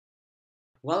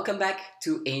Welcome back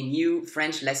to a new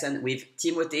French lesson with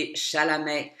Timothée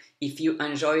Chalamet. If you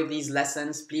enjoy these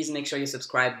lessons, please make sure you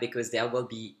subscribe because there will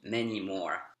be many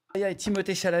more. Et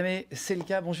Timothée Chalamet, c'est le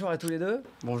cas. Bonjour à tous les deux.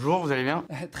 Bonjour, vous allez bien?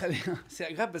 Très bien. C'est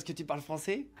agréable parce que tu parles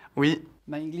français. Oui.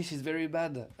 My English is very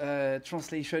bad.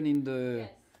 Translation in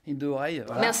the oreille.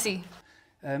 Voilà. Merci.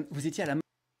 Vous étiez à la...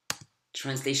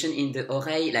 Translation in the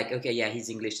oreille, like, okay, yeah, his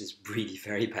English is really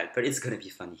very bad, but it's gonna be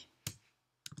funny.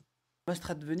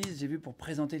 Mostra de Venise, j'ai vu pour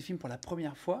présenter le film pour la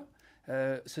première fois.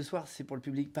 Ce soir, c'est pour le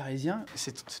public parisien.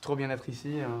 C'est trop bien d'être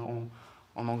ici.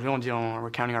 En anglais, on dit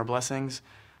we're counting our blessings.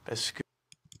 Parce que...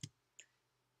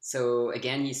 So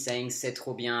again, he's saying c'est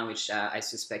trop bien, which I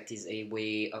suspect is a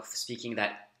way of speaking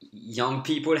that young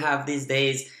people have these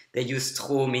days. They use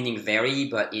trop meaning very,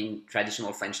 but in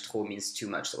traditional French, trop means too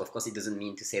much. So of course, it doesn't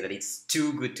mean to say that it's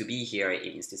too good to be here.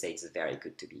 It means to say it's very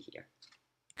good to be here.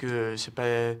 Que c'est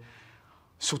pas...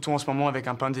 Surtout en ce moment avec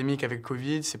un pandémique, avec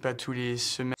Covid, c'est pas tous les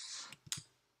semaines.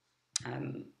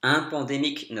 Un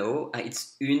pandemic, no,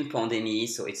 it's une pandémie,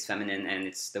 so it's feminine and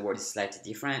the word is slightly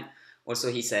different. Also,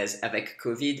 he says avec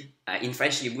COVID. In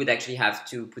French, you would actually have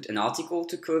to put an article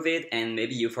to COVID, and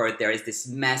maybe you've heard there is this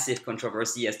massive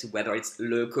controversy as to whether it's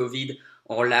le COVID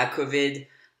or la COVID.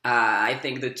 I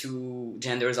think the two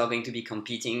genders are going to be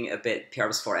competing a bit,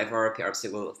 perhaps forever. Perhaps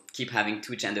it will keep having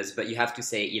two genders, but you have to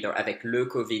say either avec le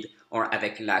COVID or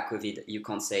avec la COVID. You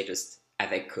can't say just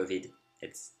avec COVID.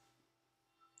 It's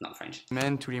not French.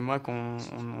 Tous les mois qu'on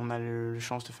a le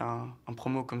chance de faire un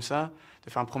promo comme ça, de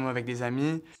faire un promo avec des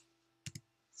amis.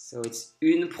 So it's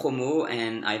une promo,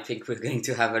 and I think we're going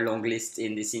to have a long list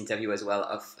in this interview as well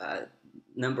of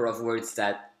number of words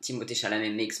that Timothée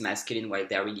Chalamet makes masculine while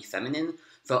they're really feminine.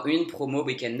 For une promo,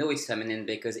 we can know it's feminine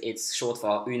because it's short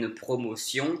for une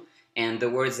promotion, and the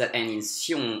words that end in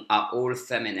sion are all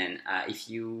feminine. If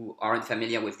you aren't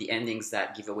familiar with the endings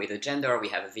that give away the gender, we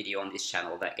have a video on this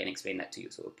channel that can explain that to you,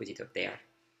 so we'll put it up there.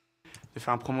 De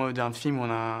faire un promo d'un film où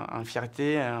on a une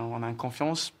fierté, on a une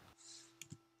confiance.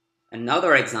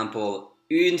 Another example,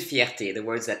 une fierté. The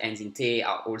words that end in T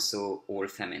are also all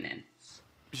feminine.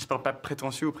 J'espère pas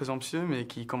prétentieux ou présomptueux, mais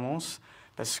qui commence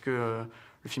parce que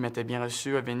le film a été bien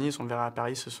reçu à Venise, on le verra à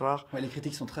Paris ce soir. Ouais, les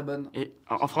critiques sont très bonnes. Et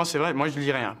en France, c'est vrai, moi je ne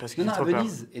lis rien parce que non, j'ai à trop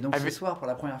Venise. peur. Et donc ce soir, pour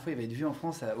la première fois, il va être vu en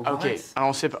France au Grand Rex. Alors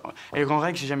on sait pas. Et le Grand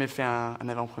Rex, j'ai jamais fait un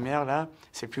avant-première là.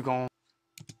 C'est le plus grand.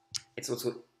 It's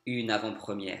also une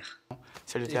avant-première.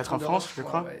 C'est le théâtre en France, je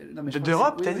crois. Ouais.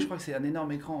 D'Europe, oui, peut-être. je crois que c'est un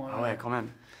énorme écran. Ah ouais, quand même.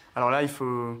 Alors là, il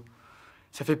faut.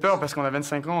 Ça fait peur parce qu'on a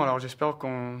 25 ans, alors j'espère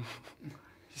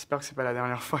J'espère que c'est pas la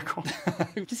dernière fois qu'on...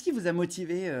 Qu'est-ce qui vous a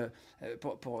motivé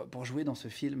pour jouer dans ce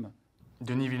film?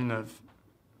 Denis Villeneuve.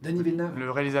 Denis Villeneuve. Le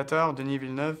réalisateur, Denis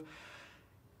Villeneuve,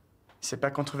 c'est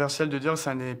pas controversiel de dire,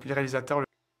 c'est un des réalisateurs...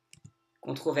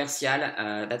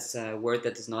 Controversial, that's a word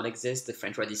that does not exist. The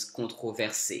French word is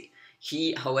controversé.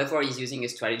 He, however, is using a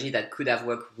strategy that could have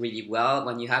worked really well.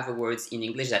 When you have a word in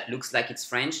English that looks like it's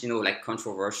French, you know, like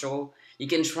controversial, you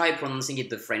can try pronouncing it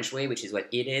the French way, which is what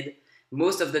he did.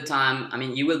 Most of the time, I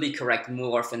mean, you will be correct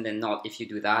more often than not if you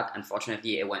do that.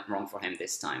 Unfortunately, it went wrong for him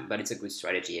this time, but it's a good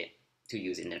strategy to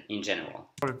use in general.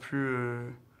 Le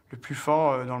plus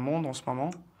fort dans le monde en ce moment,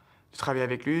 de travailler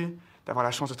avec lui, d'avoir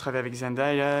la chance de travailler avec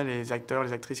Zendaya, les acteurs,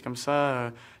 les actrices comme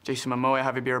ça, Jason Momoa,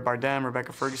 Javier Bardem,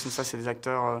 Rebecca Ferguson, ça c'est des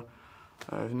acteurs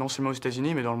non seulement aux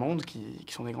États-Unis mais dans le monde qui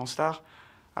sont des grands stars.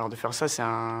 Alors de faire ça, c'est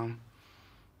un...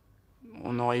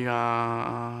 On aurait eu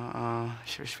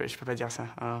je peux pas dire ça.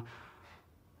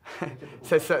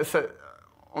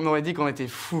 On aurait dit qu'on était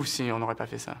fous si on n'aurait pas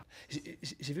fait ça.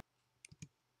 J'ai vu...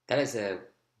 That is a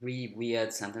really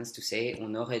weird sentence to say.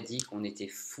 On aurait dit qu'on était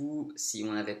fous si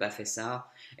on n'avait pas fait ça.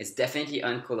 It's definitely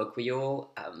uncolloquial.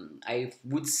 I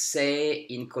would say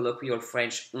in colloquial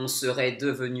French, on serait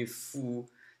devenu fou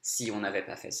si on n'avait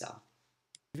pas fait ça.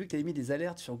 J'ai vu que tu avais mis des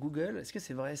alertes sur Google. Est-ce que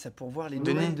c'est vrai ça pour voir les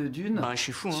Denis. nouvelles de Dune? Ben, je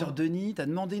suis fou. Sur Hein. Denis, tu as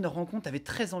demandé une rencontre, tu avais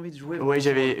très envie de jouer. Oui,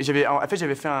 en fait,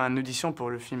 j'avais fait une audition pour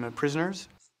le film Prisoners.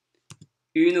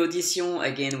 Une audition,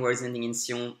 again, words ending in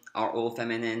sion are all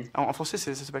feminine. En français,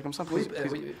 ça s'appelle comme ça, oui.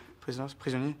 Prisoners,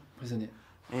 prisonnier. Prisonnier.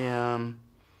 Et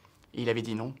il avait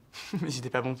dit non, mais j'étais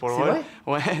pas bon pour le rôle.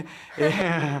 Ouais.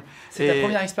 C'est ta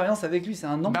première expérience avec lui, c'est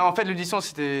un non? Ben, en fait, l'audition,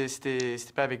 c'était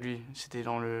pas avec lui. C'était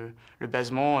dans le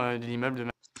basement de l'immeuble de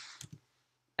ma...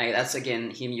 That's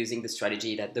again him using the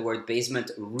strategy that the word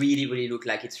basement really look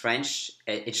like it's French.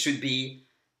 It should be,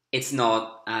 it's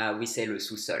not. We say le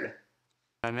sous-sol.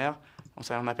 Ma mère,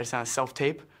 on appelle ça un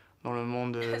self-tape dans le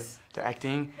monde de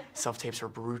acting. Self-tapes are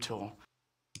brutal.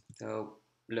 So,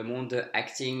 le monde de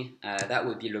acting, that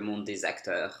would be le monde des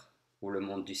acteurs ou le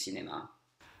monde du cinéma.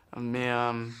 Mais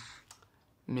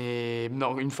Mais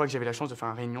non, une fois que j'avais la chance de faire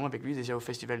une réunion avec lui, déjà au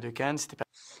Festival de Cannes, c'était pas...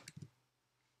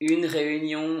 Une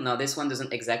réunion. Now this one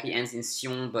doesn't exactly end in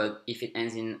sion, but if it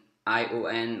ends in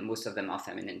ION, most of them are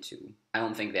feminine too. I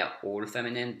don't think they're all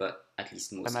feminine, but at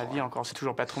least most ma vie are. encore, c'est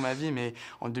toujours pas trop ma vie, mais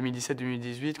en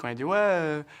 2017-2018, quand il a dit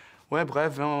ouais,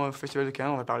 bref, viens au Festival de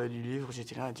Cannes, on va parler du livre,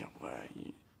 j'étais là à dire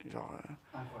genre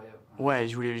Incroyable. ouais,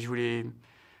 j'aurais joué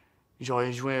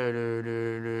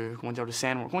comment dire, le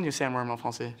sandworm. Comment on dit sandworm en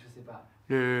français? Je sais pas.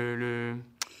 Le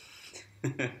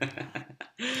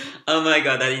Oh my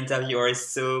god, that interviewer is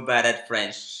so bad at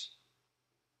French.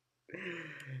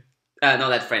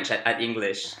 Not at French, at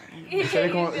English. Vous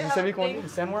savez qu'on dit le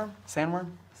sandworm?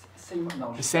 Sandworm?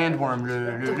 Non, Le sandworm,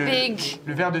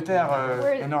 le ver de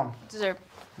terre énorme.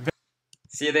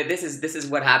 See, this is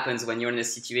what happens when you're in a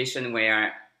situation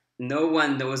where no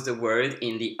one knows the word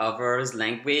in the other's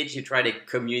language. You try to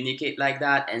communicate like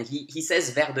that, and he says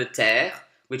ver de terre,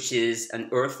 which is an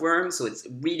earthworm, so it's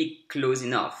really close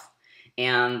enough.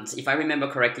 And if I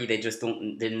remember correctly,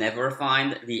 they never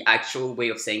find the actual way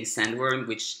of saying sandworm,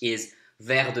 which is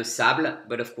ver de sable.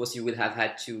 But of course, you would have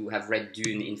had to have read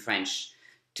Dune in French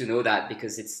to know that,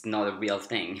 because it's not a real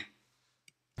thing.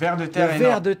 Ver de terre Le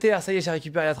énorme. ver de terre, ça y est, j'ai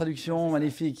récupéré la traduction,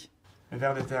 magnifique. Le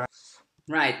ver de terre.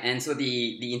 Right, and so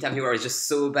the interviewer is just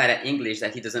so bad at English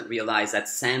that he doesn't realize that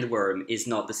sandworm is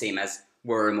not the same as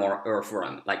worm or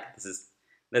earthworm. Like,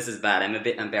 this is bad. I'm a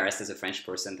bit embarrassed as a French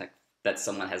person that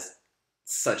someone has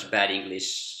such bad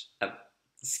English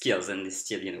skills and is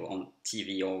still, on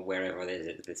TV or wherever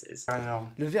this is. Énorme.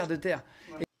 Le ver de terre.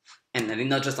 And I mean,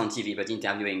 not just on TV, but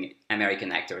interviewing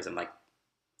American actors. I'm like,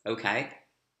 okay,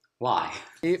 why?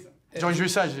 Et J'aurais joué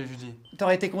ça, j'ai dit.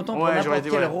 t'aurais été content pour Ouais, j'aurais n'importe dit,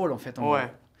 quel ouais. rôle, en fait. En Ouais.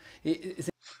 gros. Et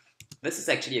This is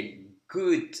actually a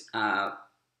good.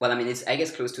 Well, I mean, it's I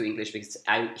guess close to English because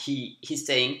he's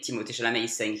saying Timothée Chalamet is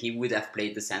saying he would have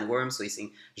played the sandworm, so he's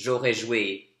saying j'aurais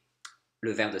joué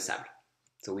le ver de sable.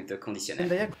 So with the conditionnel.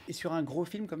 D'ailleurs, sur un gros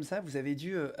film comme ça, vous avez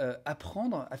dû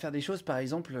apprendre à faire des choses. Par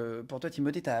exemple, pour toi,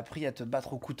 Timothée, tu as appris à te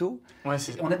battre au couteau. Ouais,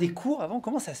 On a des cours avant.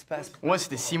 Comment ça se passe? Ouais,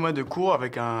 c'était 6 mois de cours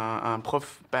avec un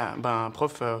prof, un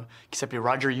prof qui s'appelait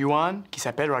Roger Yuan, qui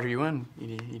s'appelle Roger Yuan.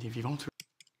 Il est vivant tout.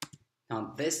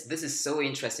 Now this is so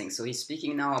interesting. So he's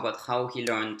speaking now about how he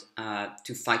learned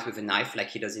to fight with a knife, like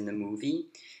he does in the movie.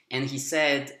 And he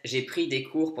said, j'ai pris des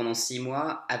cours pendant 6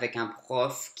 mois avec un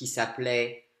prof qui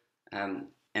s'appelait, and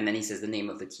then he says the name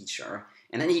of the teacher.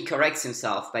 And then he corrects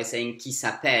himself by saying qui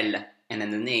s'appelle, and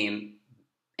then the name.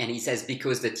 And he says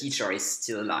because the teacher is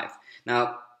still alive.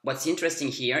 Now, what's interesting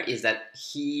here is that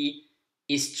he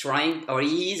is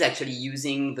actually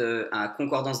using the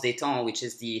concordance des temps, which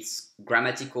is the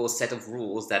grammatical set of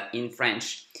rules that in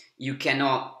French, you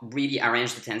cannot really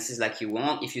arrange the tenses like you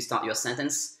want. If you start your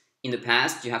sentence in the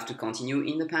past, you have to continue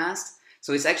in the past.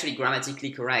 So it's actually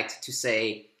grammatically correct to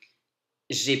say,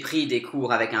 j'ai pris des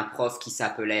cours avec un prof qui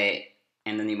s'appelait,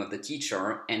 and the name of the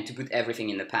teacher, and to put everything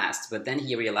in the past. But then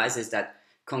he realizes that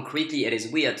concretely it is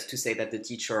weird to say that the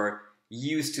teacher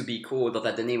used to be called, or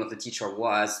that the name of the teacher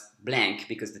was blank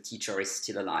because the teacher is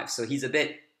still alive. So he's a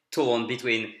bit torn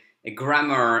between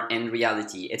grammar and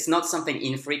reality. It's not something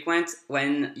infrequent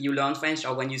when you learn French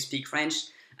or when you speak French,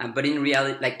 but in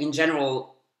reality, like in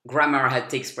general, grammar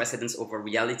takes precedence over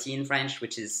reality in French,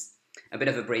 which is a bit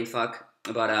of a brain fuck,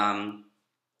 but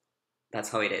that's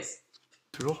how it is.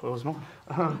 Toujours, heureusement.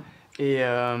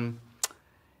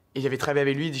 Et j'avais travaillé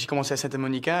avec lui, j'ai commencé à Santa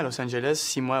Monica, à Los Angeles,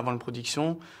 6 mois avant la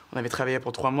production. On avait travaillé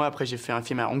pour 3 mois, après j'ai fait un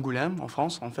film à Angoulême, en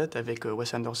France, en fait, avec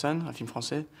Wes Anderson, un film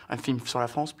français, un film sur la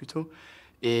France plutôt.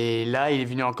 Et là, il est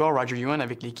venu encore, Roger Yuan,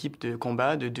 avec l'équipe de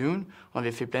combat de Dune. On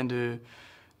avait fait plein de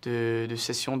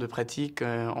sessions de pratique,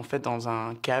 en fait, dans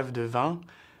un cave de vin.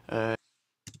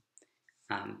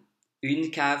 Une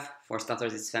cave, for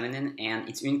starters, it's feminine, and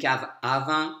it's une cave à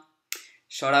vin.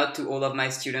 Shout out to all of my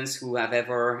students who have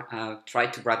ever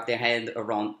tried to wrap their head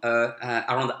around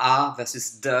A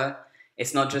versus de.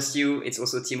 It's not just you, it's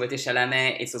also Timothée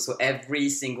Chalamet, it's also every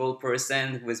single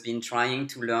person who has been trying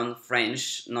to learn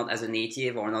French, not as a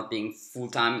native or not being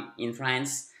full-time in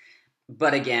France.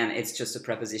 But again, it's just a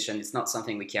preposition, it's not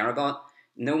something we care about.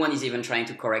 No one is even trying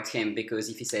to correct him, because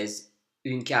if he says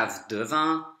une cave de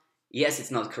vin, yes,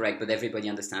 it's not correct, but everybody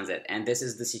understands it. And this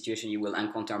is the situation you will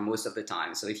encounter most of the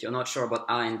time. So if you're not sure about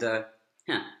A and de,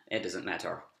 it doesn't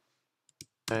matter.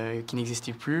 Qui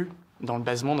n'existait plus, dans le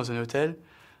basement, dans un hôtel,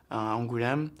 à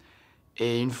Angoulême.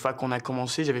 Et une fois qu'on a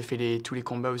commencé, j'avais fait tous les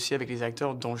combats aussi avec les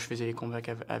acteurs dont je faisais les combats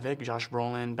avec, Josh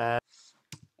Brolin, Bad.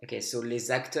 Okay, so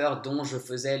les acteurs dont je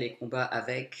faisais les combats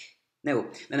avec... No.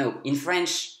 In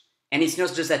French, And it's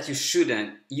not just that you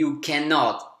shouldn't, you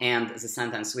cannot end the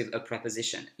sentence with a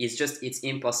preposition. It's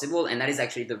impossible, and that is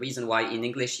actually the reason why in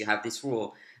English you have this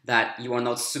rule that you are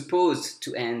not supposed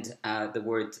to end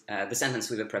the sentence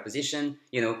with a preposition.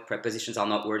 You know, prepositions are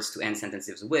not words to end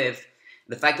sentences with.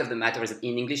 The fact of the matter is that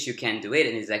in English you can do it,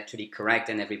 and it's actually correct,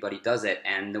 and everybody does it,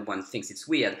 and no one thinks it's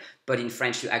weird. But in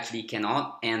French you actually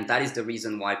cannot, and that is the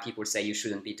reason why people say you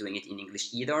shouldn't be doing it in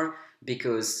English either,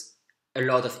 because a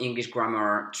lot of English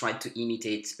grammar tried to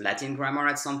imitate Latin grammar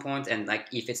at some point, and like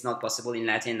if it's not possible in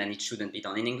Latin, then it shouldn't be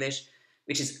done in English,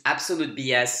 which is absolute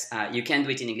BS. You can do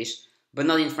it in English, but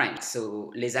not in French.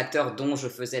 So, les acteurs dont je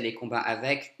faisais les combats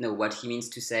avec, no, what he means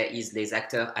to say is les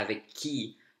acteurs avec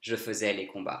qui je faisais les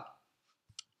combats.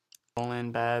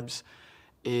 Brolin, Babs,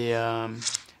 et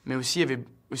mais aussi il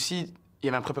y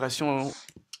avait une préparation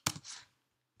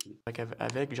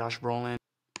avec Josh Brolin.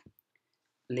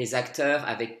 Les acteurs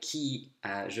avec qui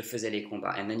je faisais les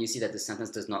combats. And then you see that the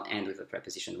sentence does not end with a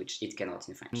preposition, which it cannot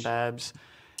in French. Babs,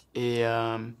 et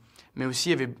mais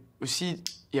aussi il y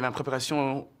avait une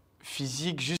préparation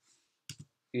physique juste.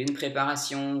 Une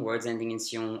préparation, words ending in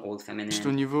sion, old feminine. Juste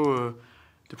au niveau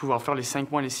de pouvoir faire les 5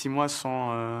 mois, les 6 mois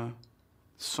sans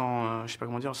je sais pas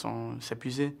comment dire, sans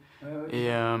s'épuiser. Ouais. Et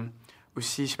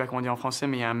aussi, je sais pas comment dire en français,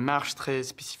 mais il y a une marche très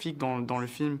spécifique dans le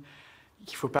film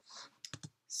qu'il faut pas.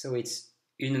 So it's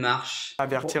une marche.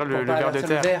 Avertir le ver de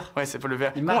terre. Ouais, c'est pour le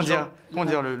ver. Comment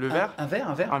dire le ver? Un ver.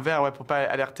 Un ver, ouais, pour pas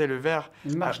alerter le ver.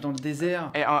 Une marche dans le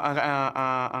désert. Et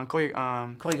un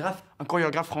chorégraphe. Un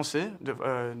chorégraphe français,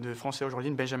 de français aujourd'hui,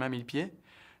 Benjamin Millepied,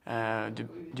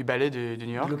 du ballet de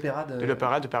New York. De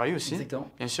l'opéra de Paris aussi.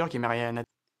 Exactement. Bien sûr, qui est marié à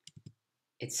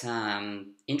It's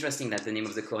interesting that the name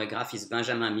of the choreograph is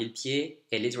Benjamin Millepied.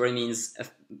 It literally means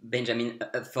Benjamin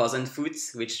a thousand foot,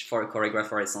 which for a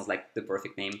choreographer it sounds like the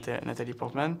perfect name. Nathalie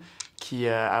Portman, qui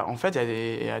en fait a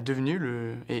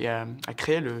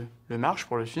créé le marche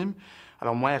pour le film.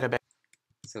 Alors moi et Rebecca.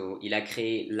 So il a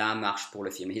créé la marche pour le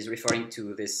film. He's referring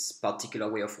to this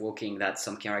particular way of walking that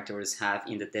some characters have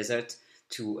in the desert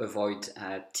to avoid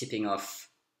tipping off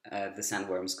the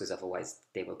sandworms, because otherwise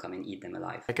they will come and eat them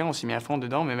alive. On s'y met à fond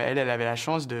dedans, mais elle avait la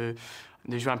chance de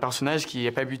jouer un personnage qui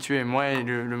n'est pas habitué. Moi,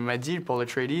 le Madil, pour le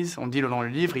Trades, on dit dans le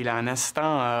livre, il a un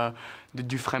instinct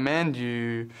du Fremen,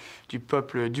 du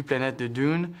peuple du planète de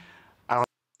Dune. Alors,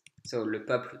 so le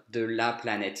peuple de la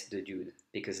planète de Dune,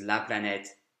 because la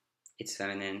planète, it's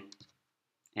feminine,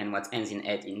 and what ends in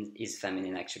 "et" is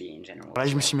feminine actually in general. Là,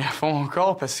 je me suis mis à fond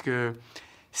encore parce que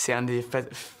c'est un des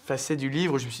facettes du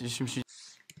livre. Je me suis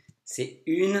C'est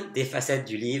une des facettes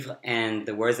du livre, and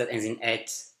the words that ends in "et"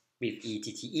 with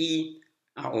E-T-T-E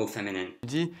are all feminine. Je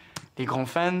dis, les grands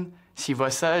fans, s'ils voient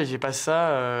ça, j'ai pas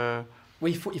ça.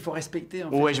 Oui, il faut respecter. En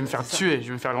fait, ouais, je vais me faire tuer, je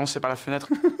vais me faire lancer par la fenêtre.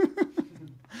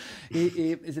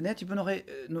 Et Zendaya, tu peux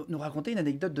nous raconter une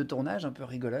anecdote de tournage un peu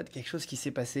rigolote, quelque chose qui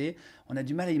s'est passé. On a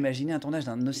du mal à imaginer un tournage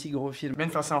d'un aussi gros film.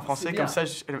 Même faire ça en français, comme ça,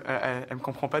 elle me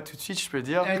comprend pas tout de suite, je peux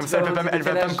dire. Comme ça, elle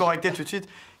va pas me correcter tout de suite.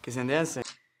 Que Zendaya, c'est...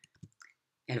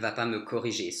 Elle va pas me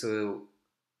corriger. So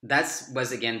that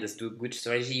was again the good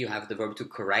strategy. You have the verb to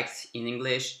correct in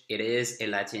English. It is a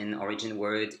Latin origin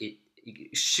word. It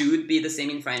should be the same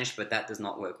in French, but that does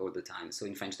not work all the time. So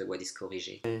in French, the word is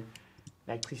corriger.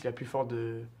 L'actrice la plus forte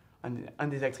un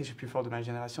des actrices les plus fortes de ma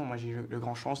génération. Moi, j'ai eu le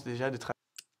grand chance déjà de travailler.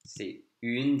 C'est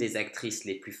une des actrices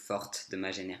les plus fortes de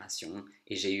ma génération,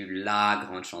 et j'ai eu la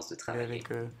grande chance de travailler avec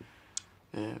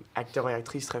acteurs et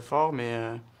actrices très forts, mais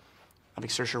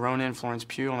avec Saoirse Ronan, Florence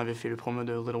Pugh, on avait fait le promo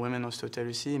de Little Women dans cet hôtel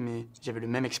aussi, mais j'avais la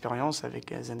même expérience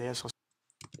avec Zendaya sur.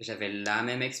 J'avais la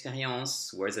même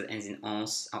expérience. Words that ends in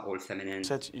 "ons" are all feminine.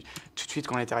 Ça, tout de suite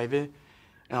quand on est arrivé,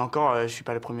 et encore, je suis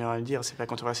pas le premier à le dire, c'est pas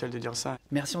controversiel de dire ça.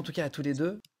 Merci en tout cas à tous les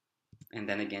deux. And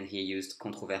then again, he used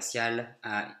controversial,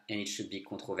 and it should be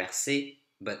controversé,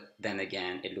 but then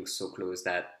again, it looks so close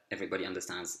that everybody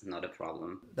understands, not a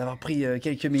problem. D'avoir pris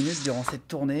quelques minutes durant cette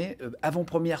tournée.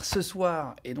 Avant-première ce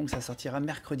soir, et donc ça sortira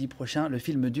mercredi prochain, le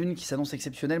film Dune qui s'annonce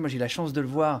exceptionnel. Moi, j'ai eu la chance de le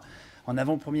voir en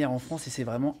avant-première en France et c'est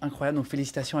vraiment incroyable. Donc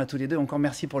félicitations à tous les deux. Encore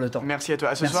merci pour le temps. Merci à toi.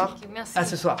 À ce soir. Merci. À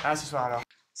ce soir. À ce soir alors.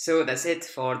 So that's it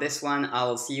for this one.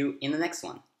 I'll see you in the next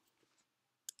one.